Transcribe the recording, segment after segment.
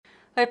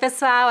Oi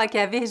pessoal, aqui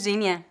é a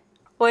Virgínia.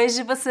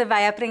 Hoje você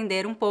vai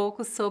aprender um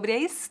pouco sobre a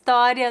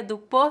história do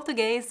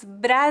português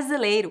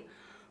brasileiro,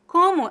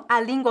 como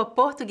a língua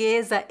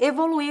portuguesa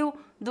evoluiu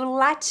do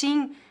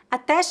latim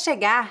até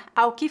chegar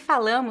ao que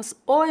falamos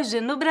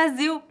hoje no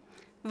Brasil.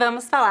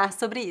 Vamos falar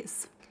sobre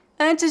isso.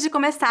 Antes de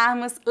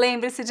começarmos,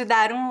 lembre-se de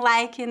dar um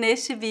like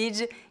neste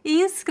vídeo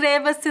e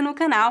inscreva-se no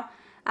canal.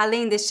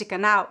 Além deste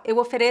canal, eu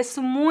ofereço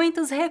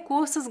muitos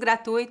recursos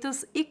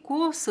gratuitos e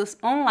cursos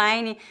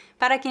online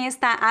para quem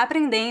está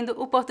aprendendo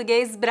o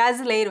português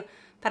brasileiro.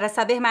 Para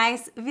saber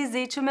mais,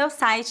 visite o meu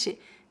site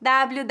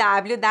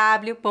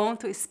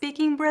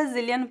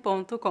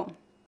www.speakingbrasilian.com.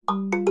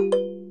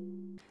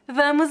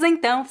 Vamos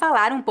então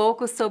falar um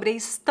pouco sobre a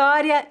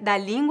história da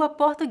língua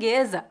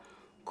portuguesa,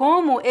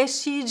 como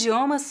este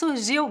idioma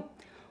surgiu,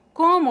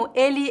 como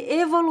ele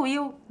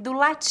evoluiu do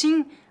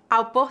latim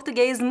ao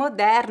português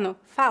moderno,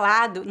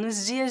 falado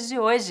nos dias de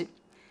hoje.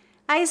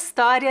 A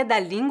história da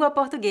língua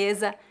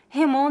portuguesa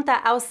remonta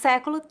ao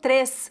século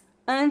III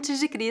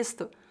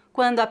a.C.,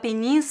 quando a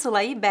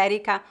Península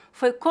Ibérica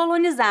foi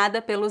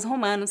colonizada pelos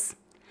romanos.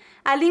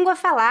 A língua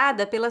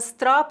falada pelas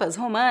tropas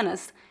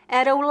romanas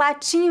era o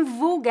latim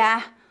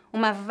vulgar,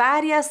 uma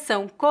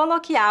variação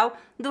coloquial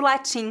do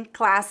latim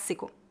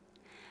clássico.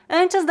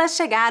 Antes da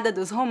chegada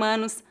dos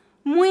romanos,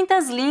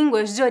 muitas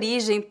línguas de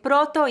origem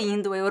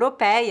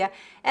proto-indo-europeia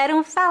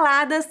eram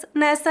faladas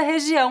nessa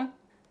região.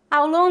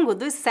 Ao longo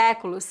dos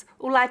séculos,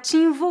 o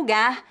latim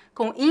vulgar,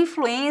 com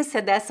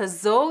influência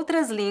dessas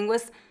outras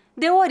línguas,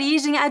 deu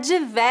origem a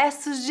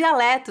diversos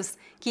dialetos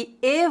que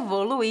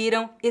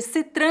evoluíram e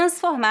se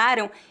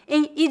transformaram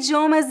em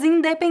idiomas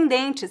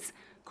independentes,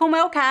 como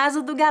é o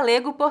caso do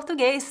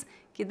galego-português,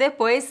 que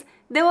depois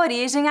deu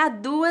origem a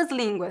duas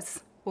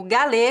línguas, o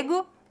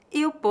galego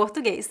e o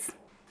português.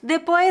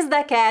 Depois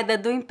da queda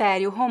do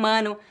Império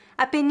Romano,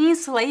 a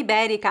Península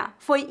Ibérica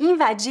foi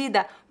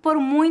invadida por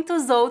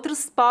muitos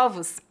outros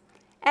povos.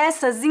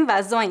 Essas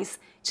invasões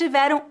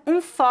tiveram um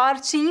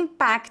forte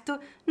impacto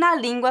na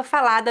língua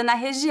falada na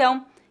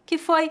região, que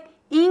foi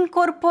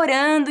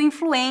incorporando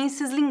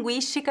influências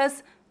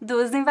linguísticas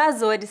dos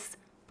invasores.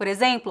 Por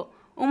exemplo,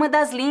 uma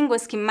das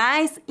línguas que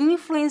mais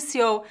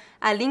influenciou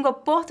a língua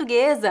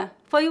portuguesa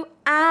foi o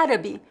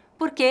árabe,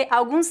 porque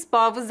alguns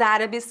povos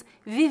árabes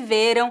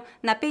viveram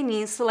na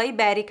Península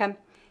Ibérica.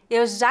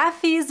 Eu já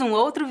fiz um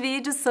outro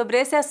vídeo sobre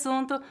esse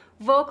assunto,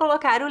 vou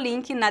colocar o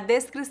link na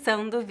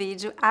descrição do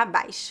vídeo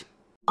abaixo.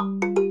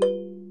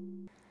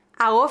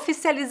 A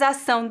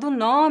oficialização do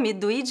nome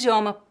do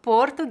idioma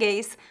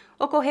português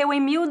ocorreu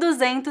em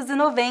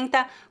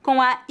 1290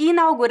 com a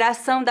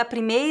inauguração da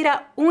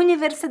primeira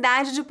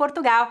Universidade de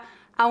Portugal,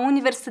 a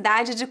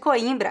Universidade de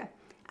Coimbra.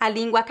 A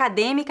língua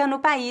acadêmica no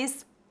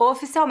país,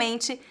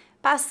 oficialmente,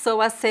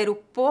 passou a ser o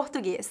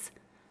português.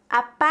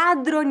 A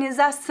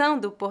padronização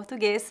do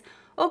português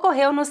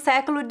ocorreu no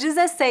século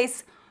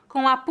XVI,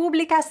 com a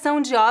publicação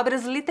de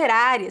obras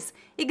literárias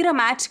e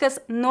gramáticas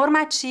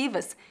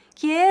normativas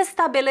que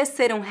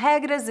estabeleceram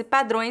regras e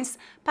padrões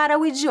para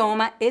o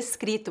idioma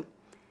escrito.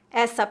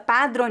 Essa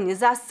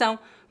padronização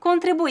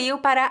contribuiu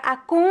para a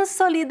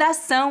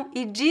consolidação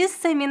e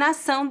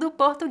disseminação do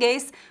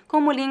português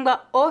como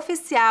língua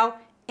oficial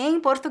em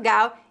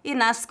Portugal e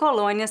nas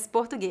colônias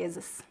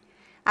portuguesas.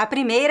 A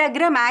primeira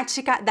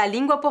gramática da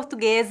língua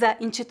portuguesa,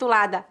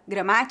 intitulada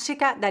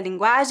Gramática da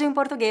Linguagem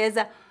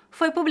Portuguesa,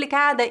 foi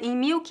publicada em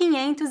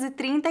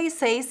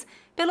 1536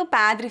 pelo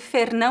padre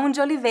Fernão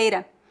de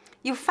Oliveira.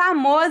 E o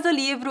famoso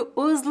livro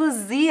Os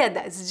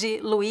Lusíadas, de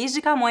Luís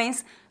de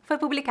Camões, foi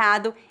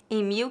publicado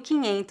em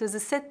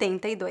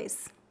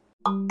 1572.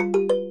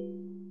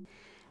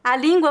 A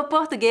língua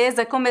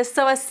portuguesa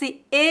começou a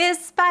se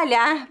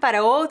espalhar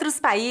para outros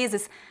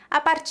países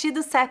a partir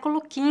do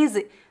século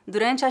XV,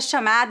 durante a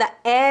chamada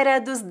Era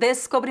dos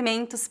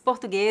Descobrimentos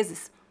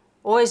Portugueses.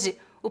 Hoje,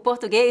 o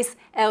português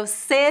é o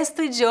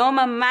 6º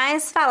idioma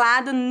mais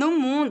falado no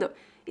mundo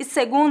e,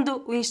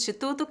 segundo o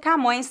Instituto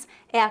Camões,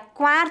 é a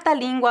 4ª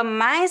língua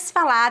mais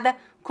falada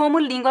como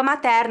língua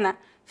materna,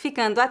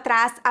 ficando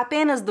atrás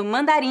apenas do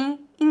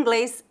mandarim,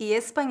 inglês e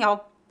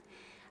espanhol.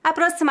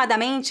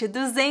 Aproximadamente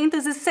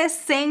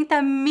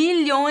 260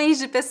 milhões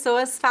de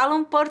pessoas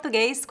falam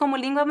português como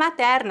língua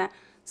materna.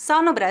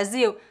 Só no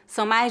Brasil,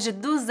 são mais de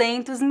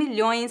 200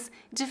 milhões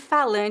de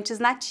falantes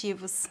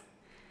nativos.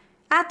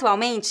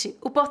 Atualmente,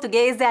 o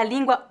português é a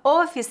língua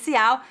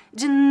oficial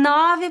de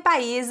 9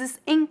 países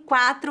em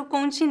 4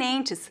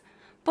 continentes: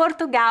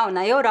 Portugal,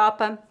 na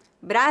Europa,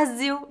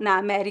 Brasil, na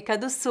América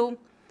do Sul,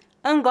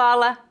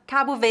 Angola,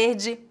 Cabo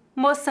Verde,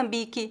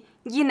 Moçambique,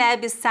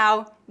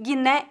 Guiné-Bissau,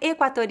 Guiné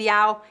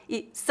Equatorial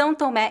e São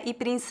Tomé e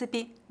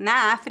Príncipe,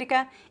 na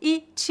África,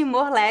 e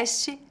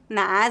Timor-Leste,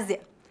 na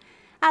Ásia.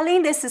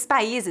 Além desses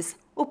países,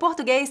 o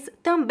português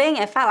também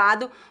é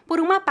falado por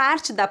uma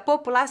parte da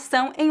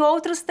população em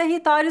outros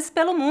territórios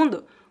pelo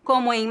mundo,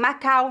 como em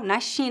Macau, na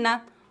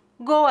China,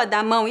 Goa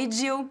da Mão e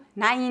Dil,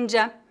 na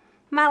Índia,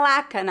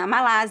 Malaca, na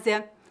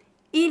Malásia,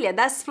 Ilha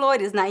das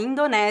Flores, na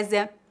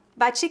Indonésia,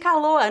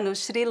 Batticaloa, no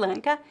Sri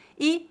Lanka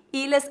e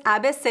Ilhas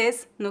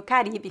ABCs, no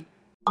Caribe.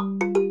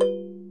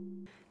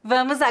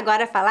 Vamos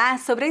agora falar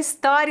sobre a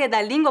história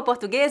da língua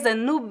portuguesa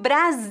no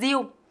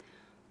Brasil.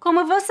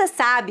 Como você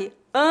sabe,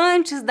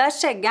 antes da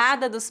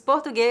chegada dos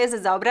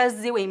portugueses ao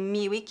Brasil em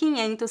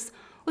 1500,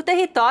 o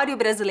território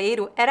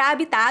brasileiro era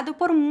habitado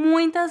por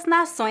muitas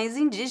nações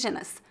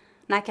indígenas.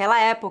 Naquela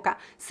época,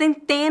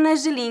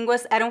 centenas de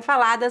línguas eram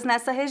faladas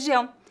nessa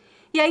região.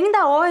 E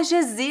ainda hoje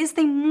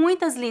existem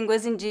muitas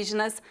línguas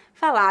indígenas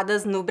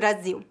faladas no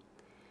Brasil.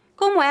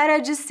 Como era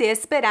de se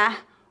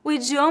esperar, o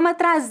idioma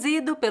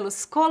trazido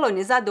pelos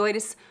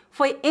colonizadores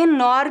foi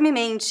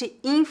enormemente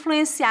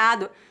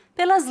influenciado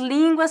pelas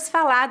línguas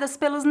faladas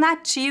pelos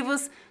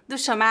nativos do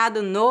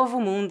chamado Novo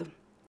Mundo.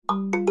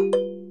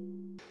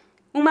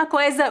 Uma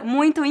coisa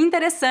muito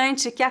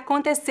interessante que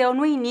aconteceu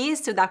no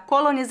início da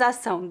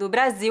colonização do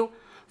Brasil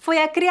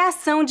foi a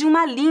criação de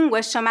uma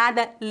língua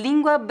chamada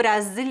língua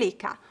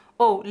brasílica,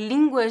 ou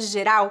língua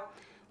geral,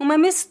 uma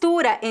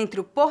mistura entre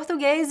o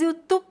português e o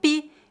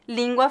tupi,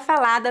 língua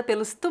falada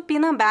pelos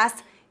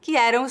tupinambás, que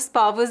eram os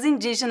povos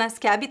indígenas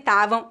que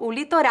habitavam o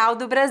litoral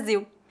do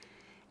Brasil.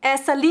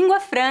 Essa língua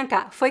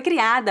franca foi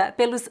criada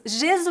pelos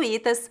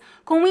jesuítas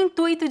com o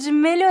intuito de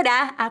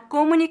melhorar a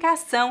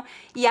comunicação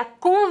e a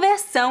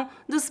conversão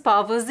dos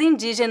povos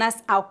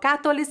indígenas ao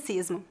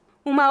catolicismo.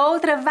 Uma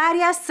outra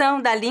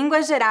variação da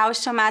língua geral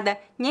chamada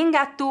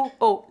Nhengatu,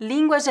 ou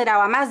língua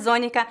geral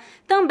amazônica,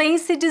 também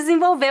se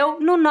desenvolveu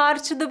no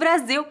norte do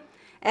Brasil.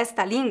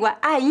 Esta língua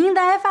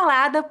ainda é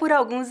falada por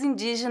alguns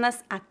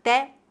indígenas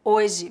até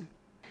hoje.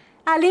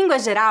 A língua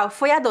geral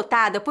foi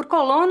adotada por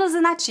colonos e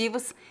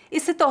nativos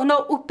e se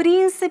tornou o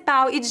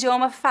principal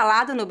idioma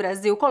falado no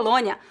Brasil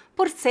colônia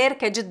por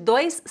cerca de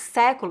 2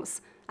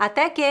 séculos,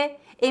 até que,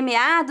 em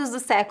meados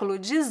do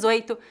século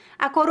XVIII,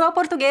 a coroa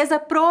portuguesa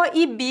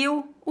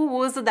proibiu o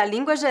uso da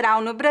língua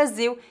geral no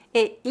Brasil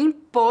e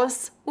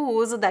impôs o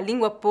uso da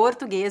língua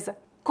portuguesa.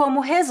 Como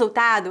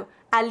resultado,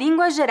 a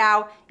língua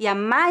geral e a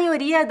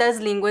maioria das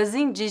línguas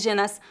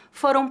indígenas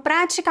foram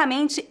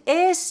praticamente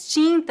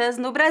extintas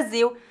no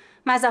Brasil,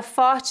 mas a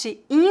forte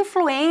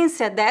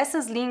influência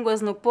dessas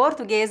línguas no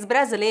português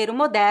brasileiro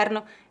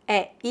moderno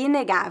é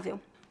inegável.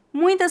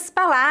 Muitas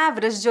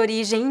palavras de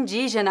origem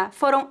indígena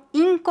foram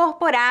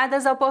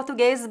incorporadas ao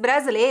português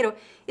brasileiro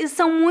e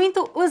são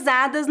muito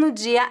usadas no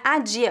dia a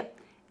dia,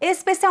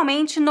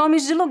 especialmente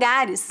nomes de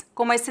lugares,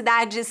 como as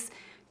cidades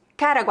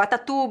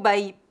Caraguatatuba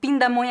e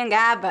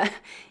Pindamonhangaba,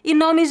 e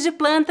nomes de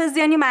plantas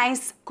e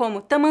animais, como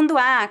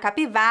tamanduá,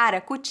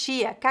 capivara,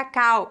 cutia,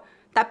 cacau,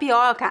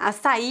 tapioca,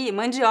 açaí,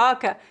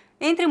 mandioca,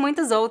 entre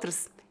muitos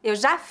outros. Eu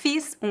já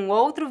fiz um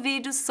outro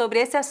vídeo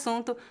sobre esse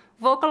assunto,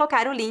 vou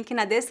colocar o link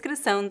na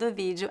descrição do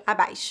vídeo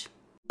abaixo.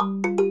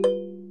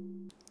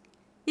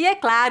 E é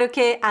claro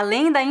que,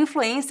 além da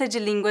influência de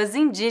línguas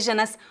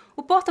indígenas,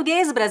 o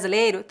português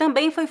brasileiro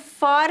também foi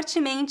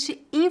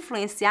fortemente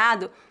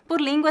influenciado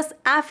por línguas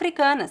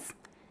africanas.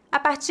 A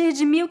partir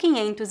de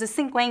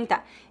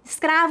 1550,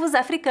 escravos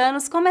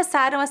africanos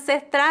começaram a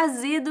ser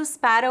trazidos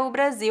para o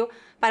Brasil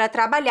para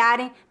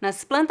trabalharem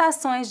nas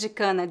plantações de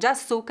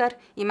cana-de-açúcar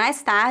e,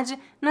 mais tarde,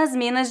 nas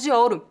minas de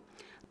ouro.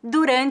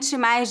 Durante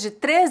mais de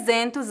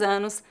 300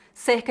 anos,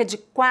 cerca de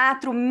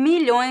 4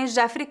 milhões de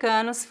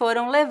africanos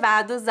foram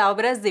levados ao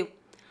Brasil.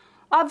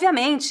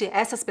 Obviamente,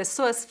 essas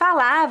pessoas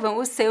falavam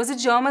os seus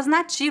idiomas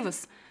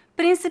nativos,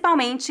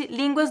 principalmente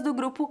línguas do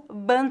grupo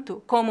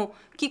Banto, como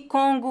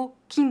Kikongo,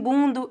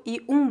 Kimbundo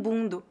e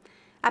Umbundo.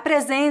 A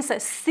presença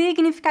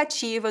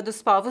significativa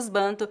dos povos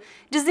Banto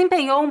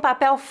desempenhou um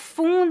papel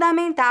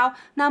fundamental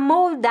na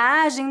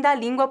moldagem da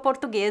língua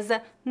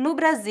portuguesa no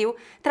Brasil,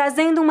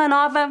 trazendo uma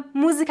nova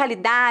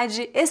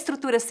musicalidade,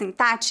 estrutura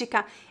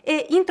sintática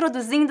e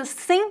introduzindo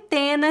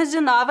centenas de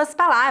novas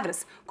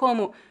palavras,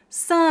 como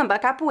samba,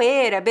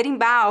 capoeira,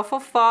 berimbau,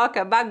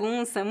 fofoca,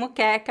 bagunça,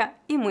 muqueca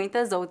e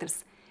muitas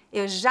outras.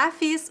 Eu já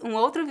fiz um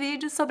outro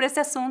vídeo sobre esse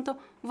assunto,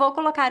 vou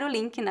colocar o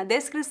link na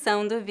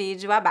descrição do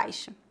vídeo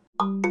abaixo.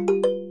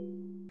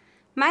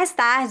 Mais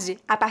tarde,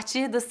 a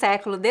partir do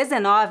século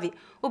XIX,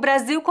 o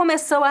Brasil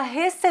começou a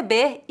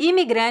receber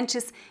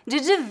imigrantes de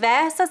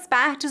diversas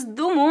partes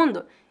do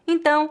mundo.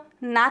 Então,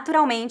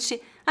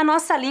 naturalmente, a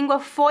nossa língua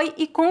foi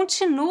e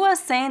continua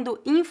sendo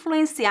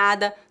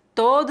influenciada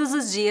todos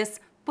os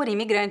dias por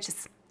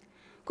imigrantes.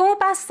 Com o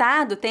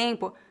passar do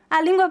tempo, a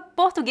língua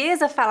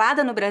portuguesa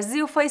falada no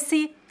Brasil foi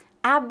se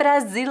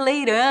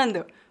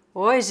abrasileirando.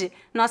 Hoje,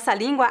 nossa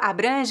língua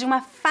abrange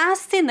uma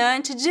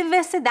fascinante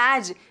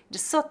diversidade de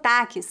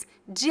sotaques,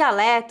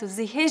 dialetos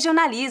e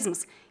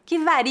regionalismos que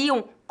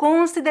variam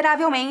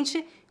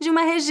consideravelmente de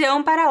uma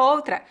região para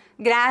outra,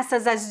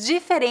 graças às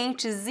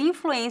diferentes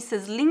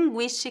influências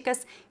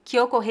linguísticas que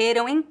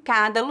ocorreram em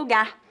cada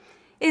lugar.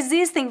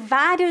 Existem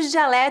vários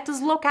dialetos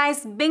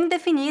locais bem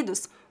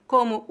definidos,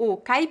 como o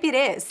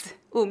caipirês,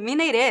 o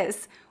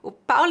mineirês, o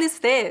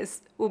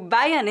paulistês, o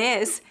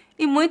baianês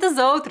e muitos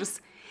outros.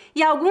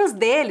 E alguns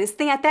deles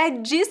têm até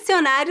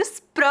dicionários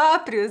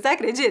próprios,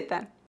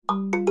 acredita?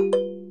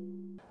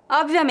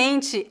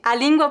 Obviamente, a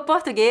língua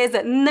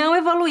portuguesa não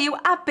evoluiu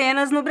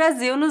apenas no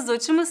Brasil nos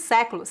últimos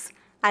séculos.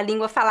 A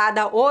língua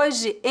falada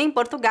hoje em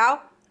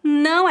Portugal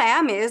não é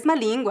a mesma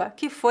língua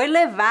que foi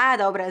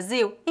levada ao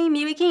Brasil em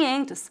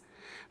 1500.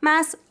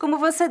 Mas, como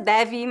você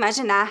deve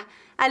imaginar,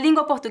 a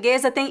língua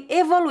portuguesa tem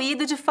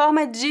evoluído de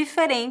forma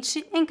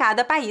diferente em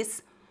cada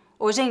país.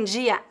 Hoje em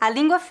dia, a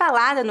língua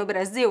falada no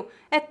Brasil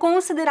é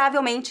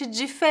consideravelmente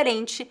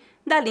diferente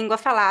da língua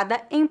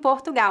falada em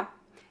Portugal.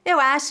 Eu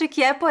acho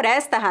que é por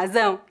esta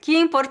razão que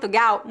em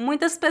Portugal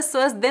muitas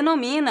pessoas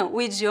denominam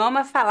o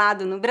idioma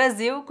falado no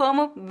Brasil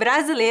como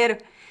brasileiro.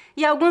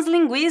 E alguns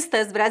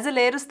linguistas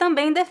brasileiros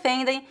também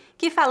defendem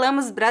que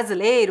falamos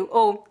brasileiro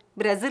ou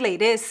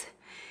brasileirês.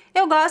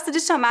 Eu gosto de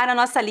chamar a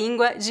nossa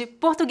língua de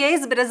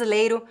português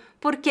brasileiro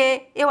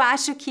porque eu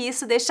acho que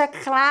isso deixa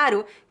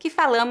claro que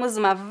falamos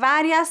uma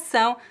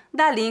variação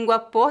da língua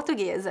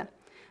portuguesa.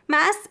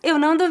 Mas eu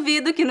não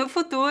duvido que no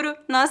futuro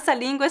nossa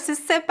língua se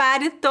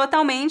separe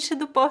totalmente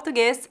do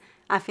português.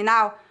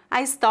 Afinal,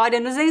 a história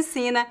nos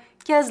ensina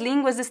que as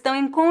línguas estão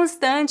em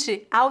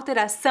constante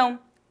alteração,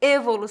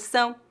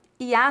 evolução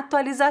e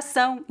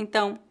atualização.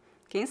 Então,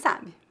 quem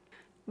sabe?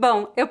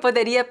 Bom, eu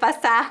poderia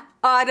passar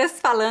horas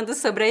falando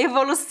sobre a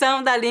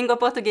evolução da língua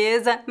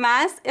portuguesa,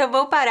 mas eu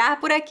vou parar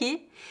por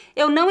aqui.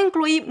 Eu não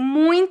incluí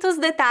muitos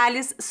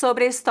detalhes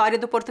sobre a história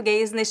do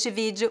português neste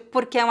vídeo,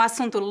 porque é um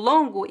assunto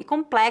longo e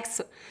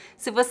complexo.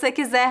 Se você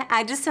quiser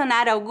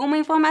adicionar alguma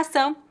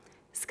informação,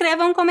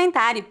 escreva um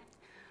comentário.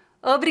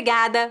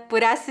 Obrigada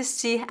por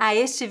assistir a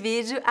este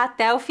vídeo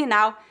até o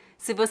final.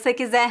 Se você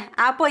quiser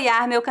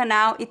apoiar meu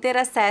canal e ter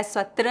acesso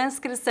à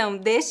transcrição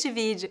deste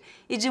vídeo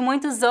e de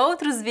muitos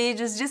outros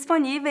vídeos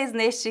disponíveis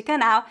neste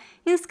canal,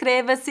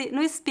 inscreva-se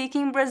no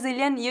Speaking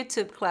Brazilian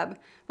YouTube Club.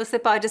 Você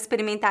pode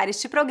experimentar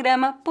este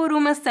programa por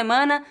uma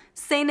semana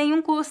sem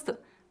nenhum custo.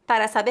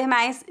 Para saber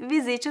mais,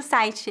 visite o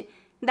site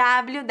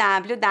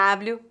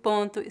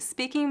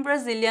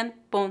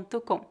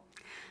www.speakingbrazilian.com.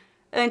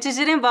 Antes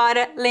de ir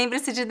embora,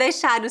 lembre-se de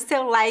deixar o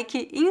seu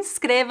like,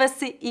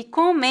 inscreva-se e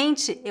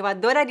comente. Eu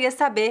adoraria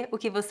saber o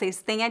que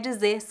vocês têm a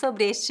dizer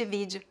sobre este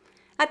vídeo.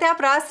 Até a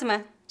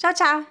próxima! Tchau,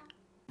 tchau!